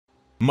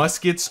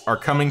Muskets are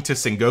coming to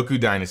Sengoku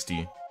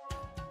Dynasty.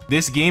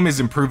 This game is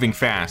improving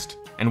fast,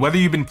 and whether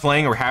you've been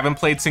playing or haven't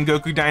played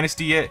Sengoku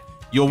Dynasty yet,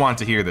 you'll want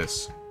to hear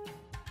this.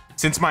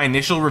 Since my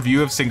initial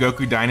review of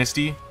Sengoku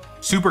Dynasty,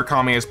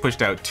 Superkami has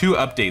pushed out 2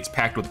 updates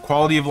packed with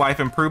quality of life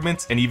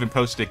improvements and even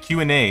posted a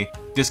Q&A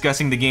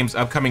discussing the game's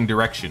upcoming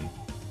direction.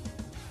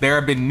 There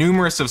have been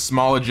numerous of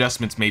small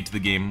adjustments made to the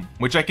game,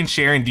 which I can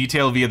share in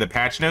detail via the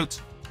patch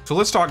notes, so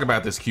let's talk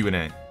about this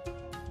Q&A.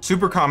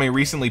 Superkami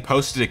recently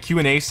posted a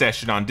Q&A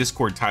session on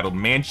Discord titled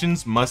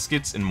Mansions,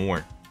 Muskets, and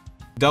More,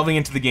 delving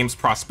into the game's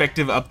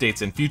prospective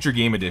updates and future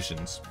game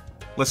additions.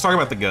 Let's talk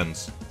about the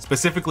guns,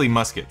 specifically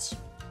muskets.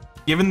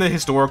 Given the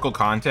historical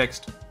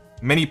context,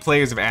 many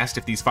players have asked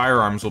if these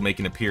firearms will make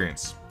an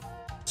appearance.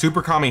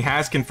 Superkami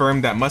has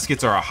confirmed that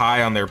muskets are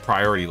high on their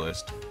priority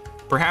list.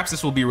 Perhaps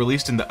this will be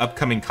released in the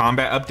upcoming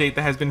combat update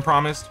that has been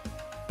promised,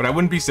 but I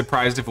wouldn't be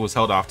surprised if it was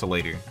held off to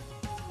later.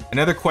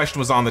 Another question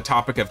was on the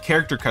topic of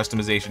character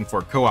customization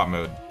for co-op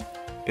mode.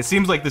 It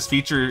seems like this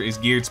feature is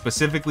geared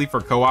specifically for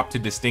co-op to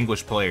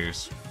distinguish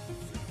players.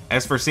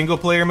 As for single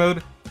player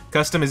mode,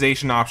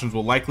 customization options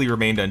will likely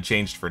remain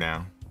unchanged for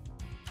now.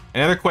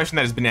 Another question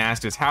that has been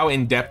asked is how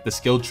in-depth the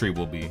skill tree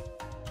will be.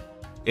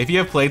 If you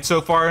have played so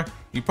far,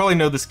 you probably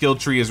know the skill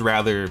tree is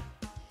rather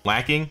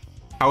lacking.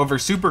 However,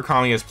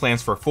 Superkami has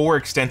plans for 4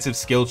 extensive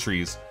skill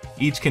trees,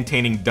 each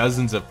containing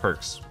dozens of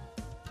perks.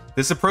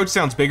 This approach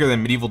sounds bigger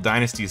than Medieval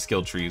Dynasty's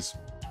skill trees,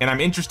 and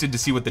I'm interested to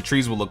see what the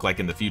trees will look like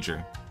in the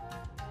future.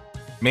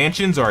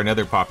 Mansions are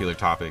another popular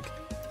topic.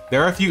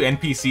 There are a few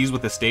NPCs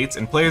with estates,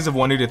 and players have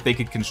wondered if they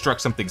could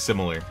construct something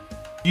similar.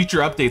 Future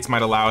updates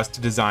might allow us to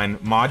design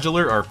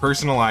modular or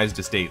personalized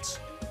estates.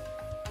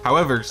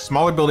 However,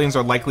 smaller buildings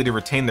are likely to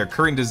retain their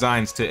current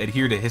designs to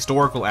adhere to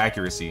historical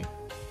accuracy.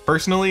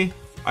 Personally,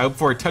 I hope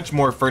for a touch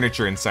more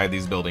furniture inside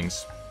these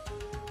buildings.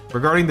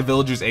 Regarding the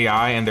villagers'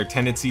 AI and their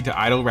tendency to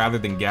idle rather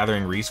than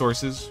gathering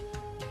resources,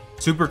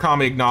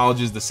 Superkami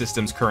acknowledges the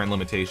system's current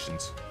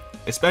limitations,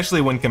 especially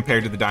when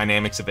compared to the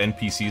dynamics of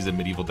NPCs in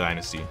Medieval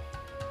Dynasty.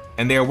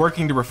 And they are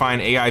working to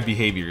refine AI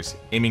behaviors,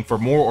 aiming for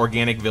more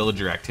organic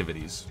villager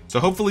activities. So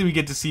hopefully we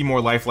get to see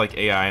more lifelike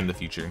AI in the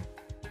future.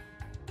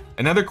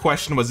 Another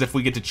question was if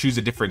we get to choose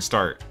a different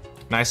start,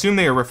 and I assume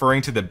they are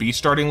referring to the beach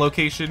starting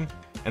location,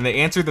 and they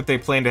answered that they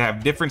plan to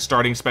have different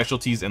starting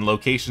specialties and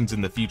locations in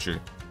the future,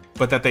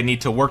 but that they need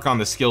to work on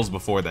the skills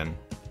before then.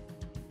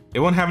 It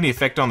won't have any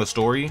effect on the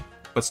story,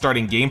 but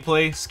starting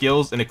gameplay,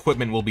 skills, and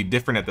equipment will be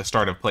different at the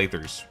start of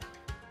playthroughs.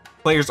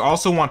 Players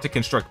also want to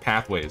construct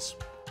pathways,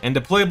 and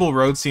deployable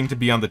roads seem to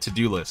be on the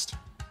to-do list.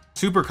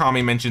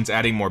 Superkami mentions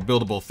adding more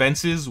buildable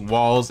fences,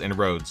 walls, and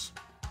roads.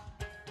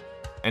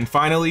 And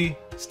finally,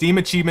 Steam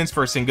achievements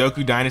for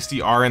Sengoku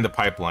Dynasty are in the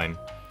pipeline.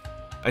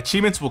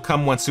 Achievements will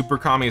come once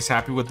Superkami is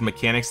happy with the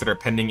mechanics that are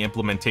pending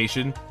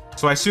implementation,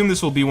 so I assume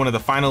this will be one of the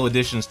final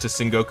additions to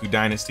Sengoku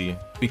Dynasty,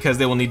 because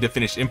they will need to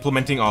finish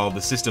implementing all of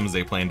the systems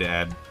they plan to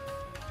add.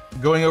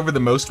 Going over the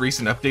most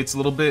recent updates a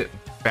little bit,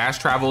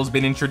 fast travel has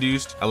been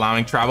introduced,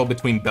 allowing travel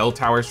between bell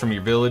towers from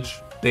your village.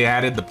 They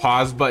added the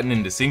pause button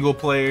into single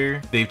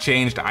player, they've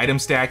changed item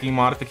stacking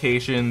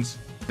modifications.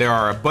 There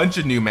are a bunch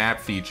of new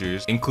map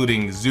features,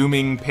 including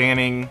zooming,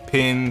 panning,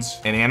 pins,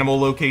 and animal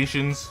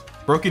locations.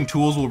 Broken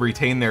tools will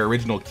retain their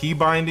original key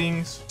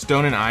bindings.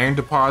 Stone and iron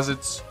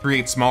deposits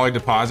create smaller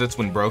deposits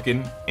when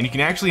broken, and you can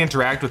actually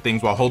interact with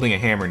things while holding a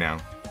hammer now.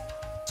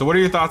 So what are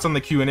your thoughts on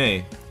the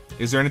Q&A?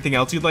 Is there anything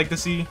else you'd like to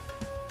see?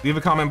 Leave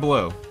a comment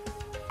below.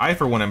 I,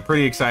 for one, am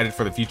pretty excited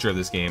for the future of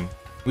this game.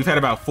 We've had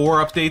about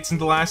 4 updates in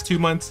the last 2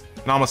 months,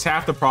 and almost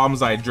half the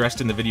problems I addressed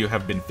in the video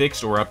have been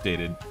fixed or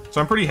updated, so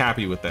I'm pretty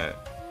happy with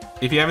that.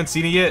 If you haven't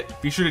seen it yet,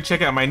 be sure to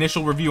check out my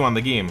initial review on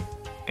the game.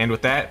 And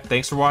with that,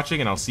 thanks for watching,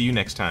 and I'll see you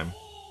next time.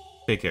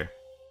 Take care.